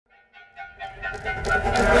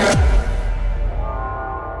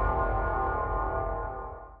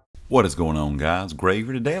What is going on, guys? Grave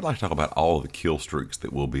here. Today I'd like to talk about all the kill streaks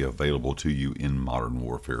that will be available to you in Modern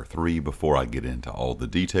Warfare 3. Before I get into all the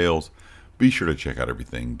details, be sure to check out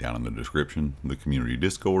everything down in the description, the community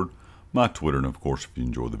Discord, my Twitter, and of course, if you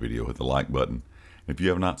enjoyed the video, hit the like button. If you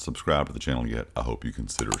have not subscribed to the channel yet, I hope you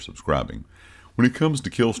consider subscribing. When it comes to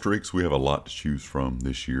kill streaks, we have a lot to choose from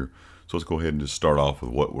this year. So let's go ahead and just start off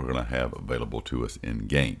with what we're going to have available to us in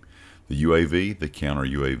game. The UAV, the counter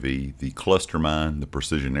UAV, the cluster mine, the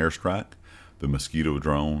precision airstrike, the mosquito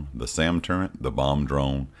drone, the SAM turret, the bomb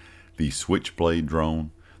drone, the switchblade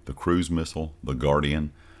drone, the cruise missile, the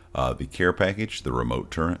guardian, the care package, the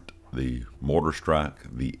remote turret, the mortar strike,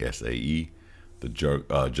 the SAE, the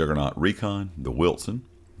juggernaut recon, the Wilson,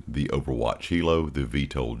 the Overwatch helo, the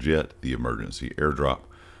VTOL jet, the emergency airdrop,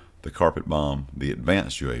 the carpet bomb, the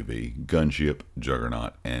advanced UAV, gunship,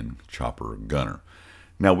 juggernaut, and chopper gunner.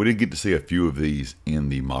 Now, we did get to see a few of these in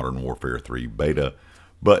the Modern Warfare 3 beta,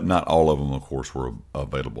 but not all of them, of course, were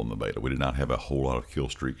available in the beta. We did not have a whole lot of kill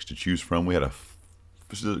streaks to choose from. We had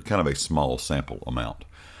kind of a small sample amount.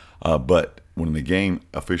 But when the game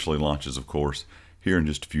officially launches, of course, here in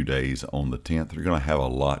just a few days on the 10th, you're going to have a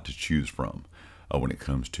lot to choose from when it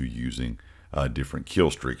comes to using different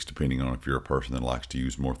kill streaks, depending on if you're a person that likes to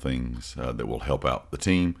use more things that will help out the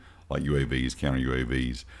team, like UAVs, counter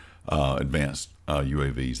UAVs, advanced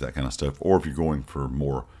UAVs, that kind of stuff, or if you're going for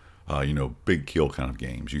more big kill kind of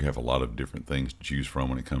games. You have a lot of different things to choose from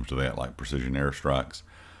when it comes to that, like precision airstrikes,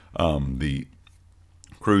 the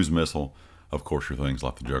cruise missile, of course, your things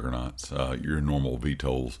like the juggernauts, your normal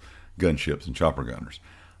VTOLs, gunships, and chopper gunners.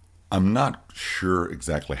 I'm not sure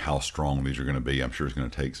exactly how strong these are going to be. I'm sure it's going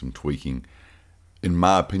to take some tweaking. In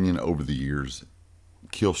my opinion, over the years,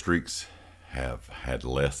 kill streaks have had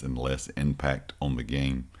less and less impact on the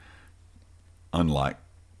game, unlike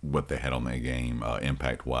what they had on the game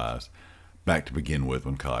impact-wise back to begin with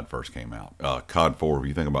when COD first came out. COD 4, if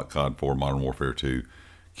you think about COD 4, Modern Warfare 2,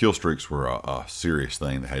 kill streaks were a serious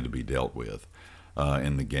thing that had to be dealt with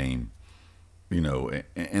in the game.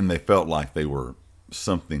 And they felt like they were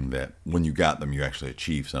something that when you got them, you actually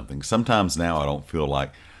achieved something. Sometimes now I don't feel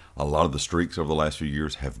like a lot of the streaks over the last few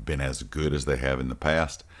years have been as good as they have in the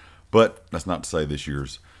past. But that's not to say this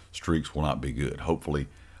year's streaks will not be good. Hopefully,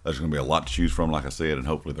 there's going to be a lot to choose from, like I said, and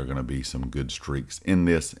hopefully there are going to be some good streaks in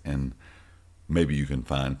this, and maybe you can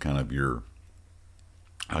find kind of your,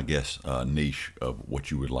 I guess, niche of what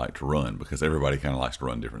you would like to run, because everybody kind of likes to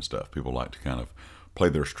run different stuff. People like to kind of play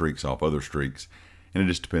their streaks off other streaks, and it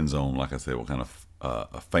just depends on, like I said, what kind of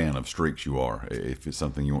a fan of streaks you are. If it's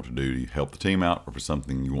something you want to do to help the team out, or if it's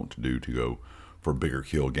something you want to do to go for bigger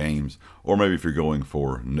kill games, or maybe if you're going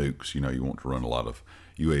for nukes, you want to run a lot of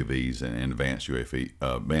UAVs and advanced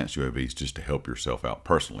UAVs just to help yourself out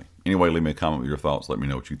personally. Anyway, leave me a comment with your thoughts. Let me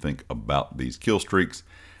know what you think about these kill streaks,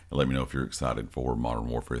 and let me know if you're excited for Modern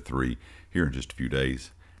Warfare 3 here in just a few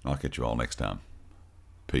days. And I'll catch you all next time.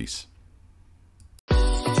 Peace.